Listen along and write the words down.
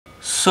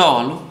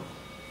solve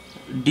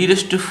d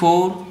raised to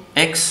 4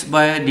 x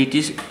by dt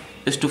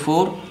raised to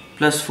 4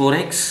 plus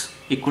 4x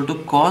equal to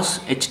cos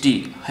ht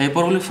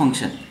hyperbolic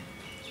function.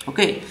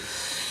 Okay,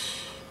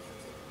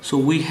 so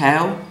we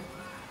have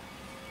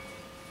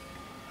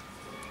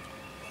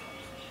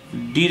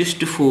d raised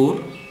to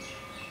 4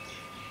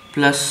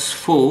 plus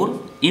 4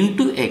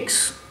 into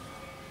x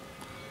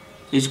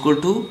is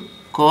equal to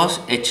cos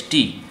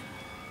ht.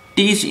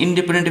 T is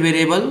independent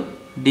variable,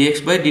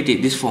 dx by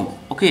dt, this form.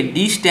 Okay,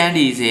 d stand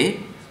is a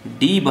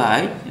d by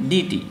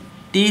dt.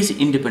 T is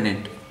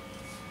independent.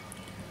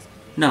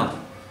 Now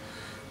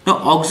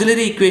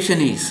auxiliary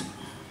equation is,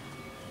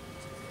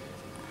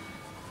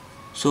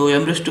 so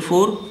m raised to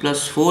 4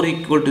 plus 4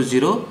 equal to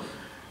 0.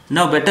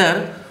 Now better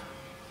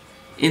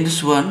in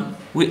this one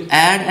we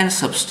add and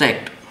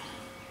subtract.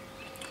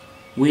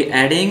 We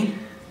adding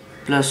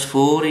plus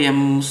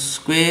 4m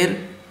square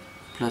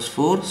plus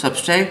 4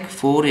 subtract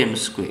 4m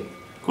square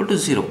equal to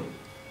 0.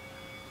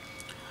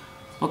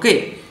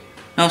 Okay,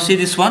 now see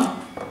this one.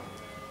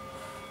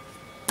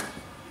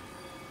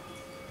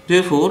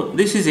 Therefore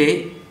this is a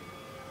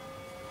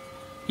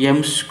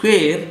m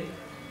square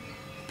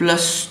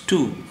plus 2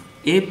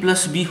 a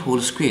plus b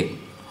whole square.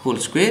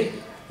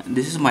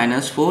 This is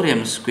minus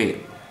 4m square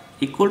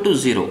equal to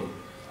 0.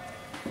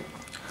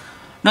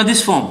 Now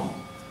this form,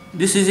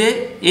 this is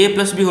a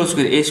plus b whole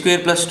square, a square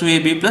plus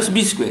 2ab plus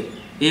b square,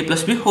 a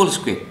plus b whole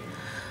square.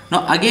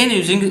 Now again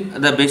using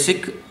the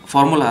basic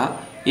formula,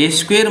 a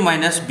square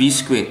minus b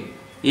square,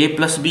 a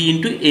plus b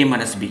into a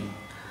minus b,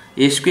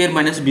 a square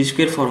minus b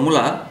square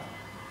formula.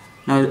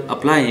 Now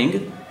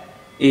applying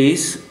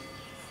is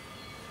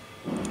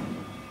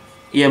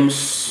m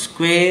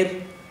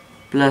square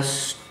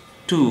plus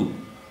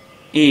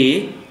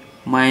 2a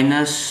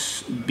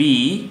minus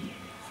b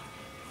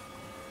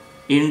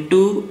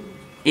into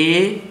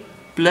a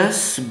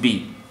plus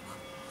b.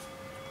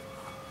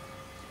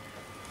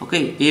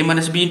 Okay, a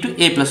minus b into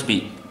a plus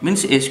b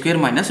means a square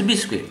minus b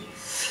square.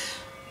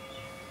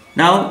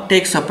 Now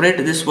take separate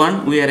this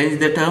one, we arrange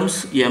the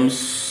terms. M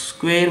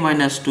square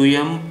minus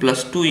 2m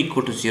plus 2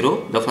 equal to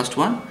 0, the first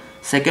one.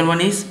 Second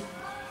one is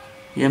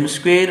m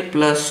square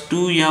plus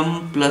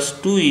 2m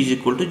plus 2 is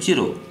equal to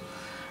 0.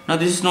 Now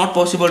this is not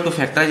possible to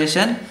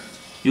factorization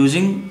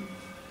using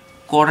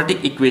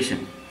quadratic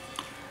equation.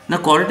 Now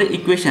quadratic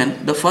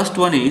equation, the first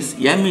one is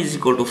m is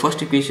equal to,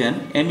 first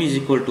equation, m is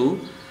equal to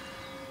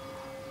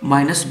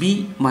minus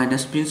b,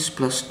 minus means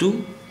plus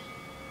 2,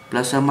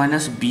 plus or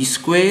minus b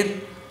square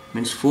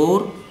means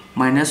 4,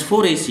 minus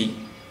 4ac,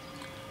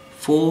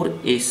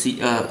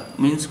 4ac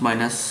means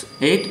minus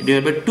 8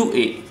 divided by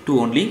 2a, 2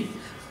 only.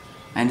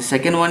 And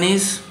second one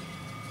is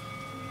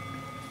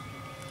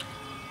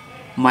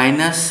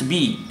minus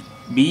b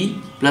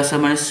plus or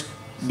minus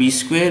b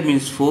square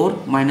means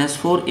 4, minus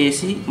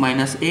 4ac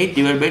minus 8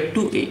 divided by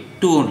 2a,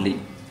 2 only.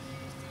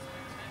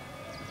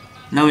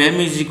 Now m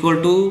is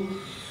equal to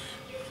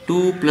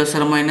 2 plus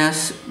or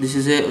minus, this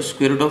is a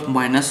square root of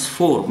minus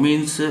 4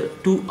 means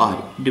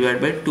 2i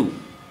divided by 2.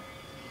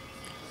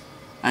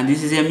 And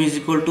this is m is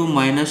equal to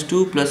minus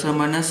 2 plus or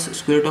minus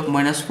square root of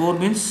minus 4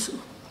 means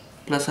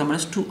plus or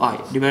minus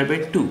 2i divided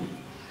by 2.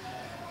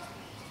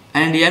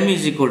 And m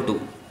is equal to,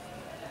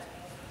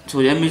 so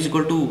m is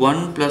equal to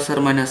 1 plus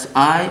or minus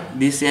I,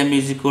 this m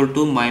is equal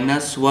to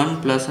minus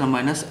 1 plus or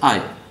minus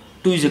I.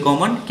 2 is a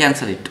common,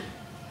 cancel it.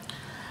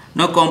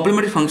 Now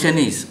complementary function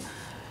is,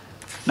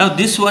 now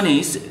this one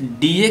is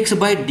dx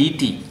by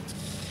dt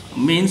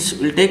means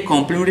we'll take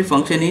complementary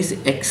function is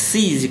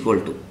xc is equal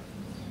to,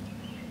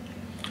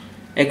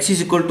 x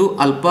is equal to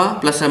alpha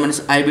plus or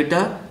minus I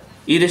beta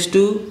e raised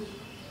to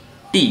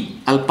t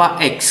alpha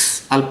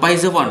x, alpha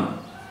is a 1,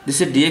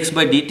 this is dx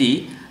by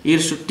dt e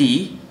raised to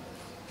t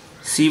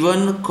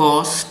c1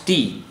 cos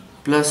t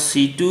plus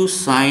c2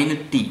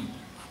 sin t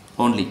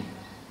only,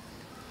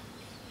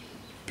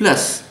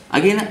 plus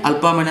again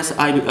alpha minus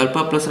I,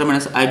 alpha plus or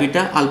minus I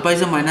beta, alpha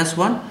is a minus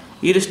 1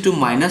 e raised to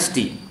minus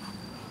t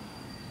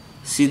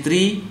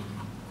c3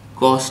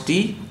 cos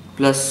t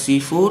plus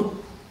c4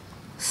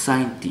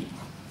 sin t,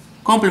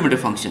 complementary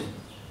function.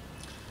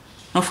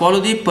 Now follow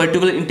the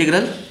particular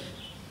integral.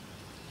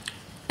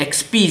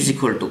 xp is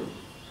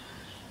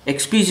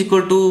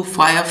equal to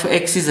phi of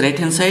x is right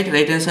hand side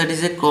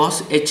is a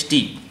cos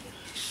ht,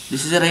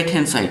 this is a right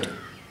hand side,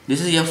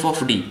 this is f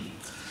of d.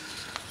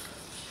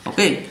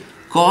 Okay,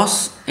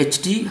 cos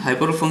ht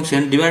hyperbolic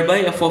function divided by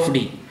f of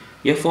d.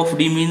 F of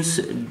d means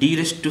d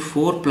raised to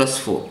 4 plus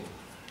 4.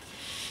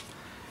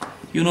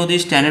 You know the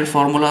standard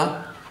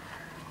formula,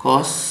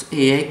 cos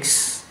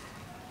ax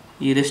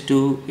e raised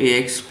to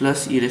ax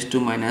plus e raised to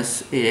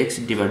minus ax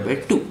divided by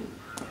 2.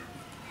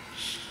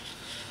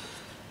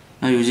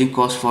 Now using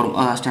cos form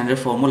standard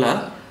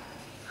formula,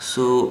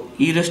 so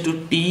e raised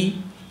to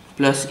t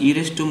plus e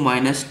raised to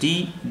minus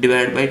t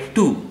divided by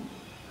 2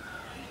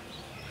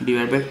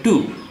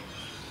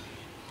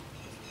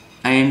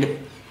 and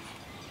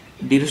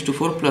d raised to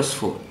 4 plus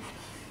 4,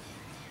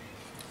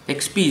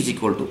 xp is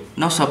equal to,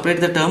 now separate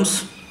the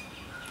terms,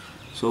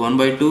 so 1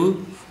 by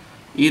 2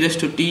 e raised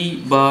to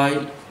t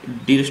by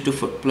d raised to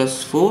 4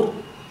 plus 4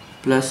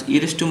 plus e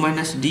raised to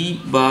minus d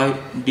by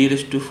d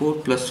raised to 4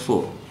 plus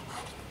 4.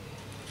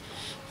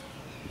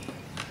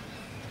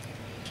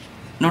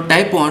 Now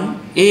type 1,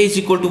 a is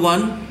equal to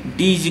 1,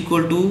 d is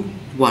equal to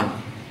 1.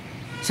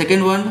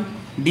 Second one,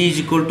 d is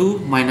equal to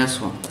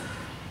minus 1.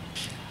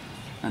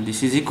 And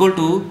this is equal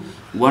to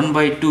 1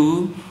 by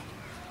 2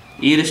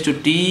 e raised to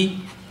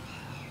t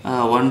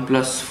 1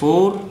 plus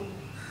 4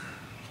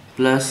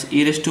 plus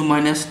e raised to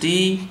minus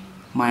t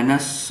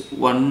minus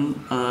 1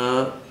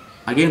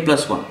 again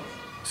plus 1.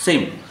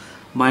 Same.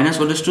 Minus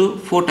 1 raised to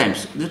 4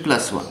 times. This is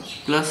plus 1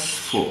 plus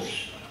 4.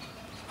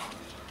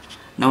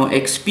 Now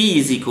xp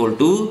is equal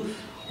to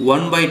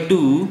 1 by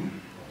 2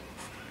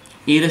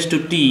 e raised to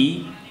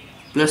t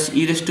plus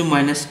e raised to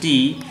minus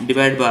t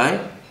divided by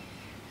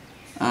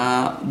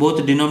both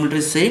the denominator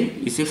is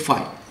same, is a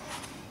 5.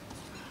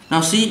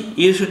 Now see,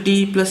 e raised to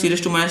t plus e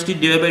raised to minus t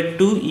divided by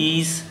 2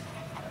 is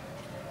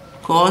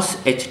cos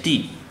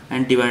ht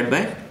and divided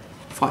by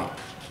 5.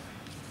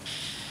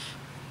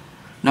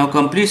 Now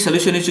complete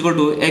solution is equal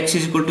to x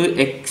is equal to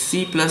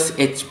xc plus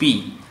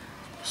hp.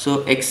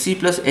 So xc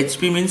plus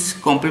hp means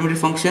complementary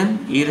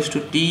function e raised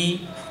to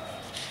t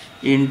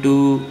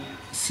into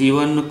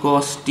c1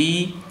 cos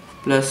t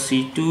plus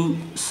c2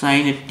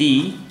 sin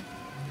t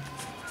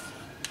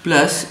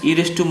plus e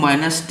raised to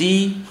minus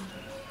t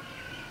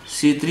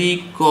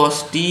c3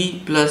 cos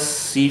t plus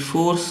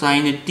c4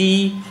 sin t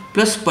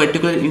plus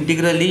particular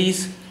integral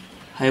is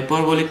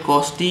hyperbolic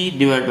cos t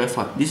divided by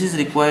 5. This is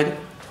required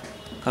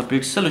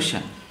complete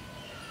solution.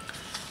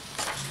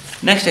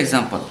 Next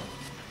example.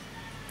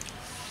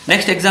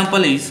 Next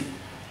example is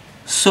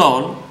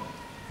solve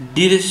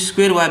d raised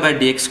square y by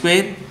dx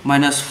square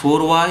minus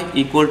 4y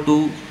equal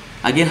to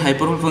again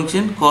hyperbolic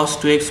function cos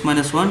 2x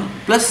minus 1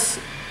 plus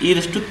e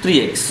raised to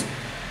 3x.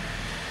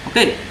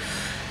 Okay.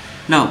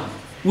 Now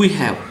we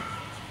have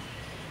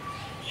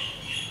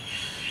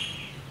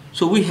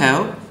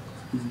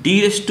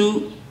d raised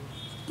to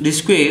the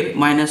square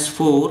minus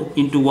 4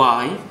 into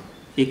y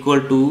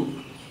equal to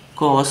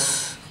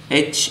cos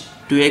h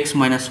 2x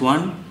minus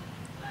 1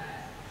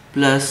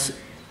 plus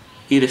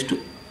e raised to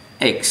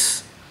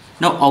x.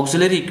 Now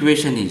auxiliary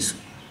equation is,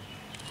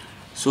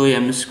 so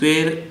m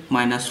square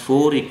minus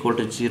 4 equal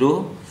to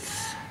 0,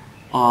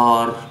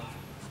 or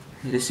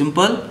very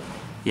simple,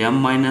 m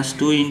minus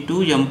 2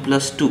 into m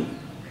plus 2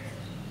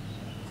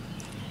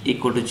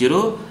 equal to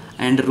 0,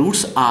 and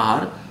roots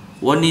are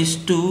 1 is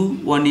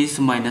 2, 1 is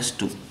minus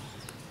 2,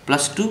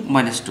 plus 2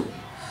 minus 2.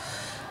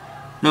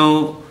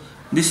 Now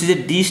this is a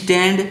d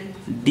stand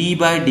d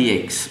by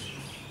dx.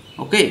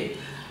 Okay.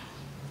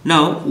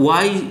 Now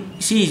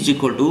yc is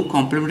equal to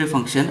complementary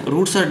function,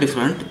 roots are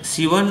different,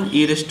 c1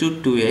 e raised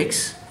to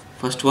 2x,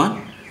 first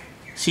one,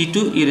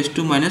 c2 e raised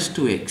to minus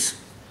 2x.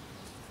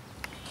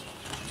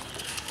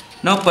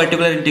 Now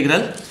particular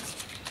integral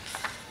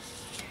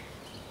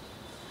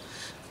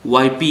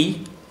yp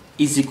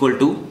is equal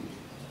to,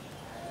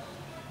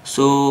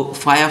 so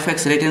phi of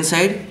x right hand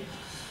side,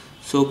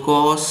 so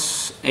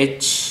cos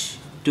h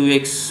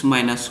 2x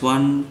minus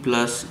 1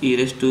 plus e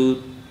raised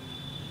to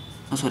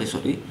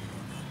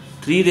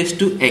 3 raised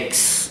to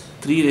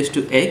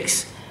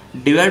x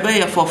divided by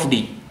f of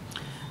d.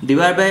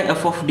 Divided by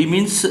f of d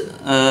means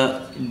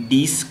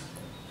d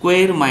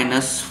square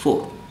minus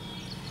 4.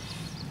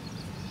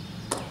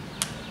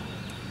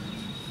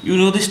 You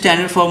know the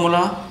standard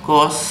formula,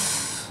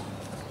 cos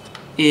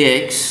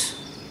ax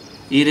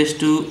e raised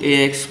to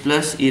ax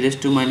plus e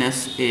raised to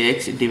minus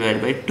ax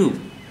divided by 2.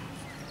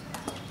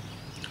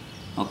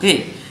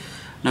 Okay.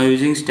 Now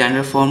using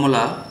standard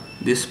formula,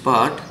 this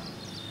part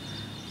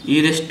e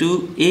raised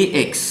to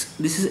ax,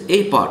 this is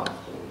a part,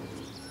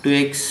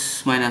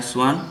 2x minus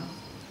 1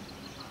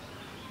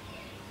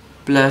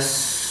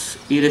 plus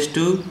e raised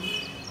to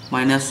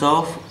minus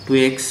of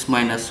 2x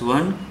minus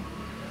 1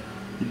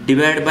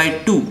 divided by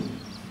 2,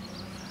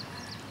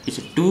 it's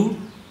 2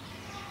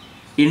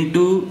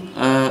 into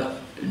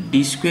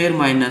d square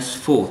minus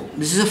 4,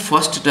 this is the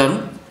first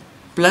term,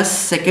 plus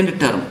second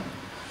term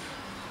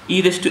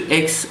e raised to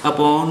x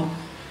upon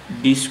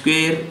d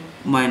square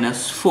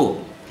minus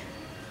 4.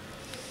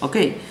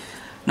 Okay,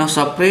 now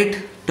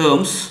separate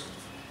terms,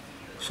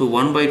 so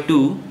 1 by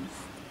 2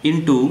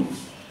 into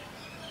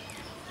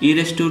e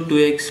raised to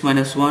 2x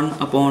minus 1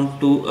 upon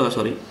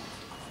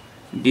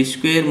d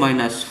square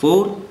minus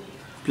 4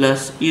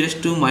 plus e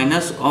raised to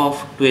minus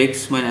of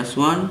 2x minus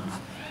 1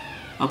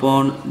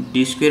 upon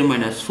d square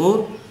minus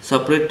 4,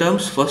 separate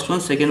terms, first one,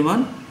 second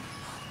one,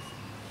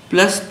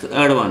 plus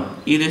third one,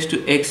 e raised to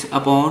x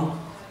upon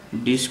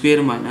d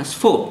square minus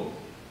 4.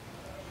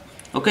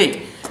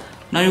 Okay.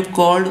 Now you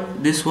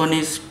called this one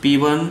is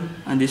P1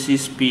 and this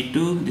is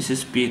P2, this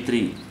is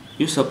P3.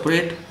 You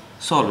separate,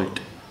 solve it.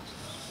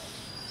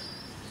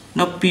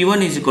 Now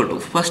P1 is equal to,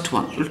 first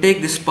one, we'll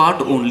take this part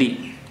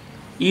only,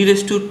 e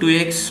raised to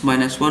 2x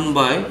minus 1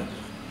 by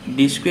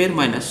d square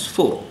minus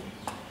 4.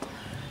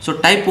 So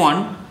type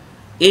 1,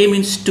 a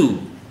means 2.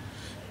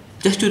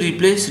 Just to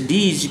replace,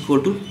 d is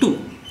equal to 2.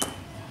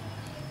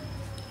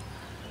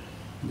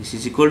 This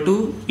is equal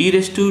to e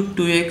raised to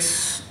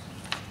 2x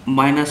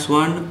minus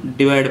 1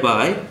 divided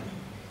by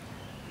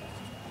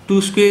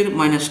 2 square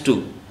minus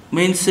 2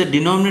 means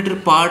denominator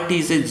part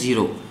is a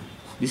 0.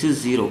 This is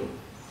 0.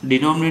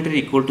 Denominator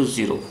equal to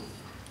 0.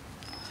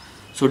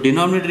 So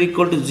denominator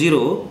equal to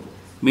 0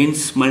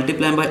 means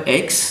multiply by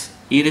x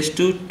e raised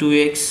to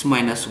 2x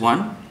minus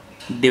 1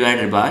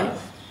 divided by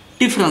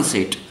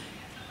differentiate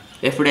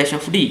f dash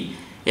of d.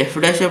 F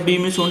dash of d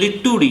means only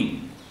 2d.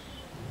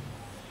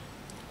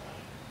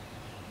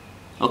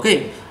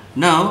 Okay.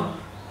 Now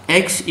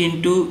x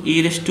into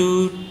e raised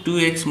to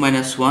 2x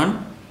minus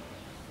 1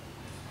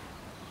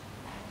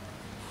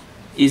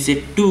 is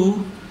a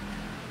 2.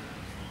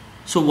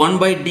 So 1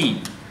 by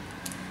d.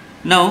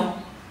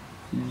 Now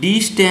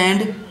d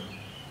stand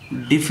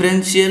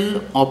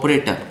differential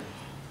operator.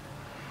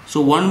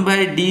 So 1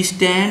 by d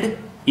stand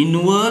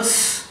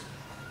inverse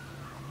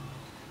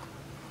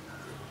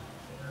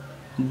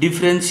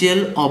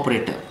differential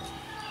operator.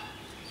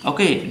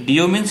 Okay,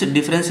 do means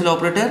differential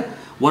operator,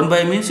 1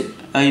 by means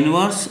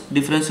inverse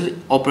differential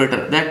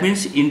operator. That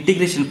means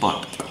integration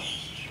part.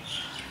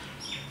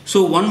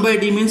 So 1 by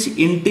d means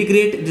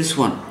integrate this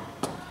one.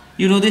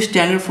 You know the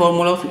standard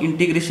formula of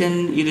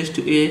integration e raised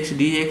to ax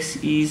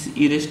dx is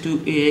e raised to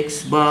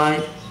ax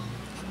by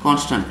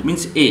constant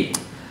means a.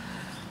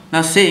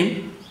 Now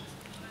same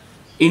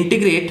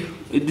integrate,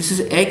 this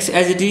is x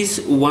as it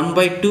is 1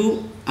 by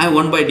 2 and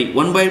 1 by d.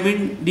 1 by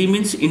d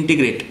means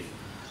integrate.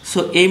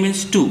 So a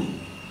means 2,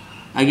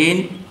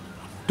 again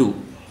 2.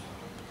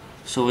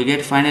 So we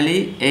get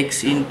finally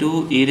x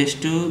into e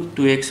raised to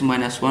 2x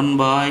minus 1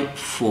 by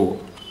 4.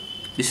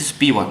 This is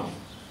P1.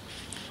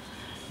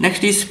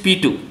 Next is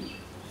P2.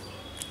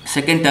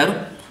 Second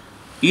term,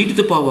 e to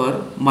the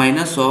power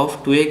minus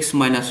of 2x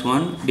minus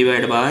 1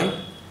 divided by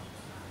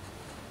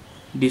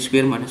d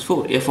square minus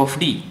 4 f of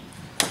d.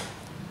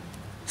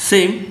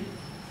 Same,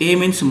 a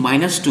means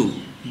minus 2,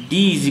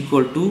 d is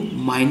equal to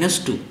minus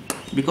 2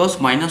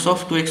 because minus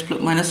of 2x plus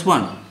minus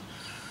 1.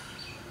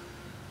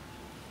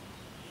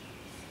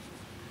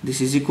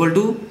 This is equal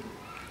to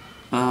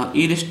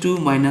e raised to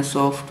minus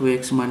of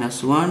 2x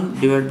minus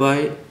 1 divided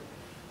by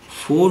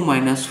 4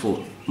 minus 4.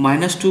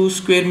 Minus 2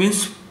 square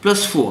means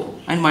plus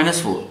 4 and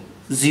minus 4,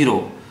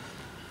 0.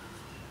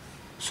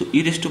 So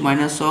e raised to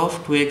minus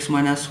of 2x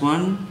minus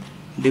 1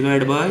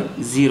 divided by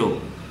 0.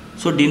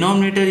 So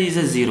denominator is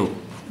a 0.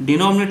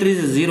 Denominator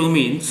is a 0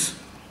 means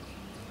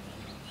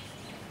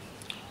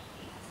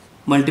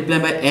multiply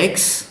by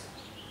x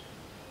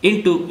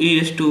into e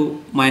raised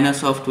to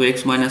minus of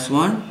 2x minus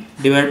 1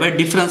 divided by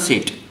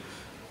differentiate.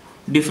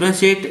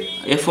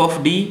 Differentiate f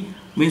of d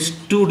means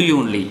 2d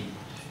only.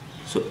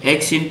 So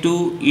x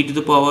into e to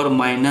the power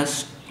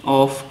minus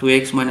of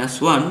 2x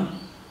minus 1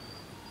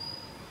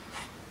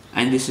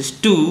 and this is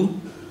 2.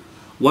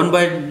 1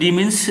 by d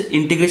means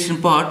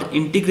integration part.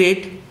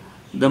 Integrate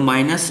the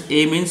minus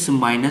a means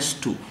minus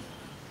 2.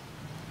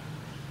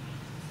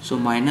 So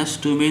minus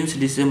 2 means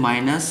this is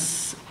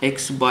minus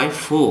x by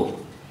 4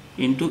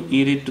 into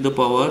e raised to the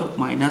power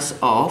minus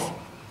of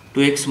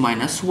 2x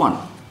minus 1.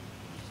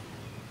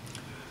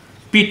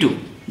 P2.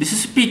 This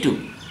is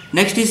P2.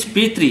 Next is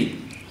P3.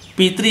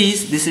 P3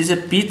 is, this is a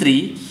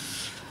P3.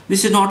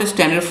 This is not a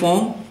standard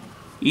form.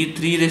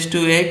 E3 raised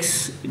to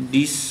x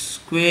d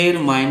square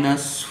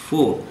minus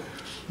 4.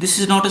 This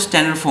is not a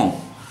standard form.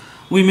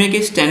 We make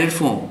a standard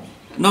form.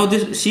 Now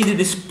this, see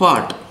this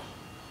part.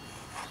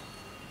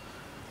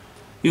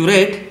 You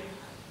write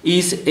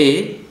is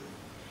a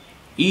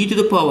e to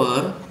the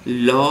power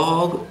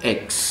log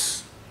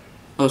x,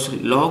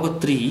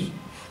 log 3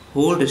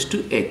 whole raised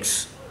to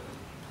x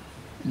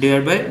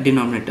divided by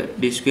denominator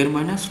d square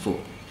minus 4.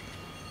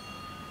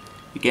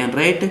 You can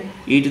write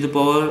e to the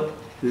power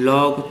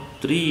log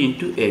 3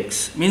 into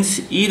x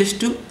means e raised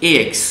to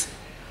ax.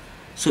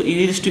 So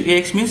e raised to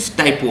ax means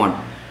type 1.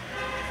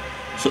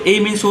 So a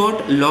means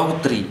what?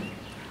 Log 3.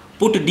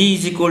 Put d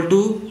is equal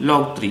to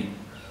log 3.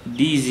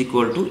 D is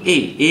equal to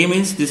a. A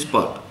means this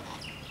part.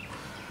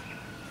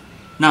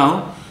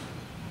 Now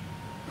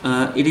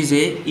it is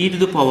a e to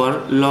the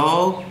power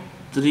log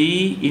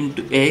 3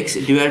 into x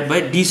divided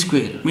by d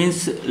square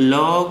means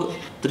log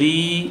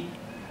 3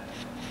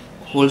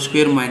 whole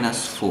square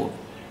minus 4,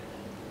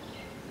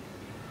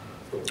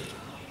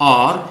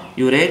 or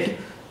you write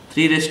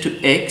 3 raised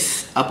to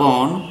x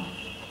upon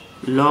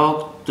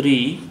log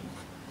 3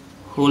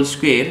 whole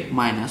square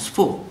minus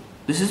 4.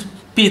 This is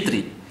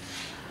P3.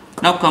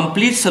 Now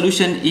complete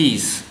solution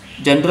is,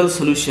 general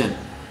solution,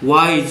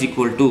 y is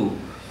equal to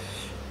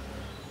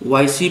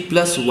yc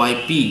plus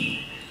yp.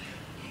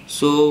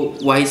 So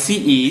yc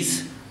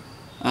is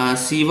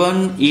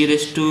c1 e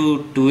raised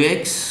to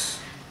 2x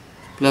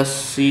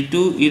plus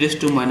c2 e raised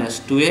to minus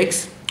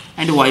 2x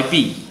and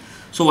yp.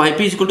 So yp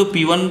is equal to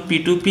p1,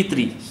 p2,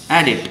 p3.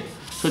 Add it.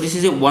 So this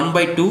is a 1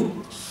 by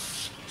 2.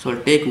 So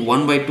I'll take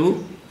 1 by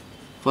 2.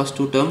 First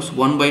two terms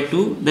 1 by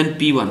 2. Then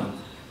p1.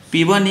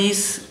 P1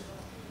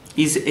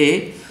 is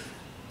a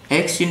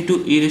x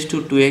into e raised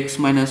to 2x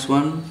minus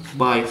 1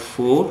 by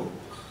 4.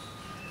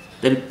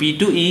 Then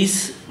p2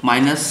 is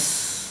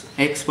minus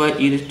x by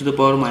e raised to the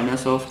power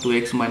minus of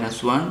 2x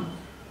minus 1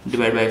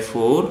 divided by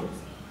 4.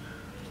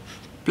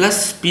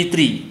 plus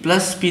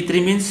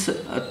P3 means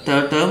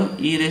third term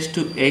e raised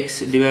to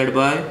x divided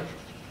by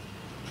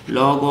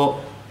log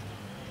of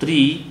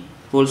 3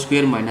 whole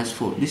square minus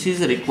 4. This is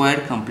the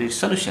required complete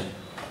solution.